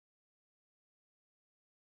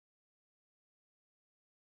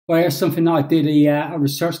Well, here's something that I did I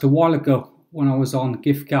researched a while ago when I was on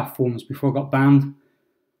gift gab forums before I got banned.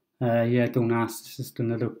 Yeah, don't ask. This is just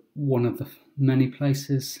another one of the many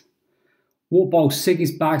places. Water bottle,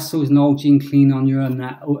 Siggy's bag, so is an old gene clean on your own.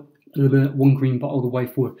 One green bottle the way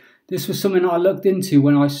forward. This was something that I looked into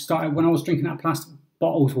when I was drinking out of plastic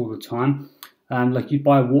bottles all the time. Like you'd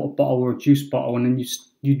buy a water bottle or a juice bottle, and then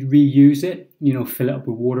you'd reuse it. You know, fill it up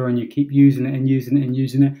with water, and you keep using it and using it and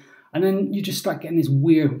using it. And then you just start getting this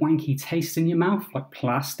weird wanky taste in your mouth, like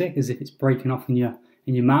plastic, as if it's breaking off in your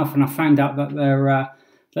mouth. And I found out that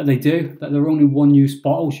they're only one-use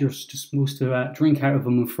bottles. You're just supposed to drink out of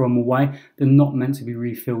them and throw them away. They're not meant to be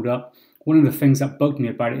refilled up. One of the things that bugged me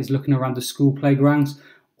about it is looking around the school playgrounds.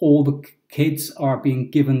 All the kids are being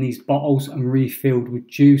given these bottles and refilled with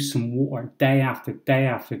juice and water day after day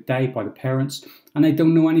after day by the parents, and they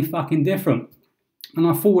don't know any fucking different. And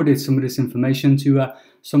I forwarded some of this information to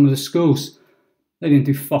some of the schools. They didn't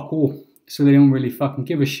do fuck all, so they don't really fucking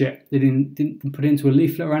give a shit. They didn't put it into a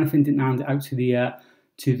leaflet or anything. Didn't hand it out to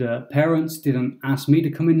the parents. Didn't ask me to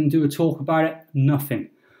come in and do a talk about it.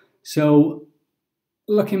 Nothing. So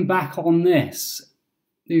looking back on this,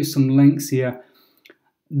 there's some links here.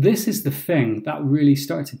 This is the thing that really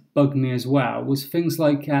started to bug me as well. Was things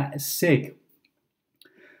like Sig.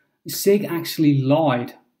 Sig actually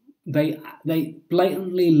lied. They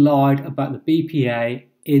blatantly lied about the BPA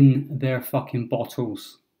in their fucking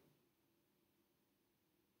bottles.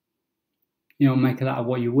 You know, make of that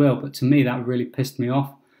what you will, but to me that really pissed me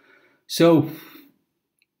off. So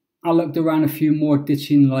I looked around a few more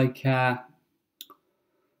ditching like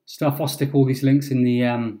stuff. I'll stick all these links in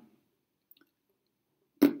the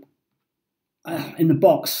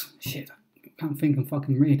box. Shit, I can't think and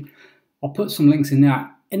fucking read. I'll put some links in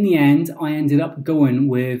there. In the end, I ended up going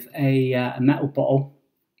with a metal bottle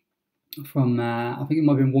from, I think it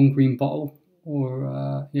might have been one green bottle,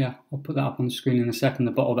 or yeah, I'll put that up on the screen in a second,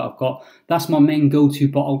 the bottle that I've got. That's my main go-to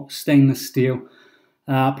bottle, stainless steel.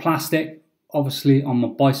 Plastic, obviously on my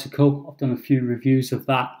bicycle. I've done a few reviews of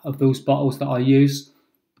those bottles that I use.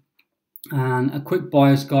 And a quick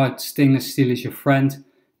buyer's guide, stainless steel is your friend.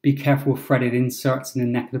 Be careful with threaded inserts in the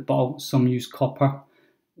neck of the bottle. Some use copper.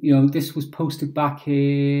 You know, this was posted back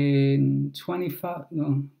in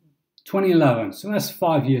 2011, so that's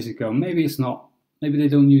 5 years ago. Maybe it's not. Maybe they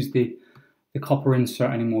don't use the copper insert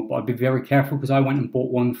anymore, but I'd be very careful because I went and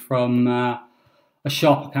bought one from a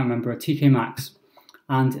shop, I can't remember, a TK Maxx,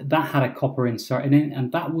 and that had a copper insert in it,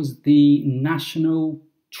 and that was the National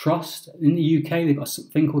Trust. In the UK, they've got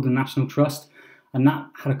something called the National Trust, and that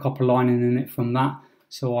had a copper lining in it from that,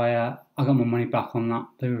 so I got my money back on that.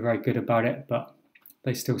 They were very good about it, but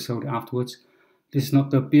they still sold it afterwards. This is not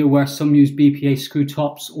good. Be aware, some use BPA screw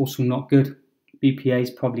tops, also not good. BPA is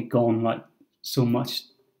probably gone like so much,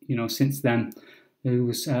 you know, since then. There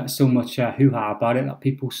was so much hoo-ha about it that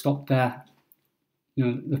people stopped there. You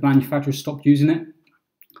know, the manufacturers stopped using it.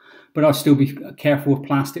 But I'll still be careful with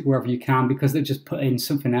plastic wherever you can, because they just put in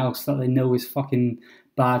something else that they know is fucking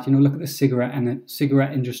bad. You know, look at the cigarette and the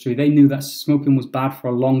cigarette industry. They knew that smoking was bad for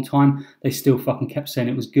a long time. They still fucking kept saying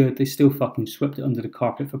it was good. They still fucking swept it under the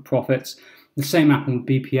carpet for profits. The same happened with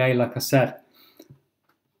BPA, like I said.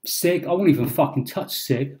 Sig, I won't even fucking touch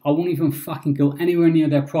Sig. I won't even fucking go anywhere near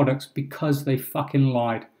their products because they fucking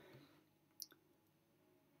lied.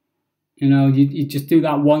 You know, you just do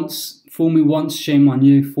that once. Fool me once, shame on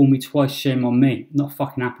you. Fool me twice, shame on me. Not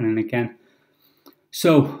fucking happening again.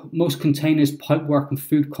 So, most containers, pipework and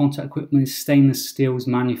food contact equipment is stainless steel, is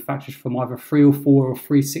manufactured from either 304 or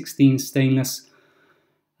 316 stainless.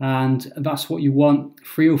 And that's what you want.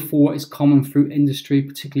 304 is common through industry,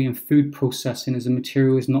 particularly in food processing, as the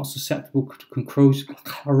material is not susceptible to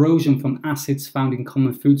corrosion from acids found in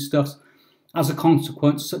common foodstuffs. As a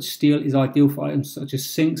consequence, such steel is ideal for items such as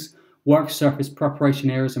sinks, work surface preparation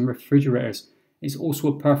areas and refrigerators. It's also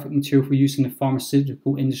a perfect material for use in the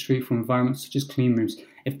pharmaceutical industry for environments such as clean rooms.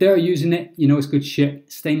 If they're using it, you know it's good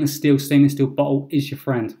shit. Stainless steel bottle is your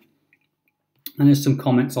friend. And there's some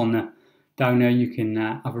comments on there. Down there you can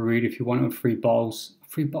have a read if you want with free bottles.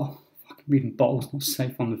 Free bottle? Fucking reading bottles, not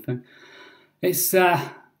safe on the thing. It's 3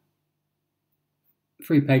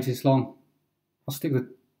 pages long. I'll stick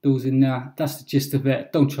those in there. That's the gist of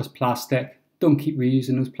it. Don't trust plastic. Don't keep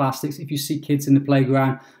reusing those plastics. If you see kids in the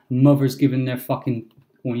playground, mothers giving their fucking,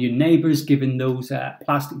 or your neighbours giving those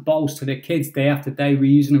plastic bottles to their kids day after day,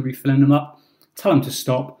 reusing and refilling them up, tell them to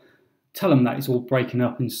stop. Tell them that it's all breaking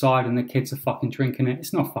up inside and the kids are fucking drinking it.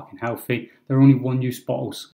 It's not fucking healthy. They're only one-use bottles.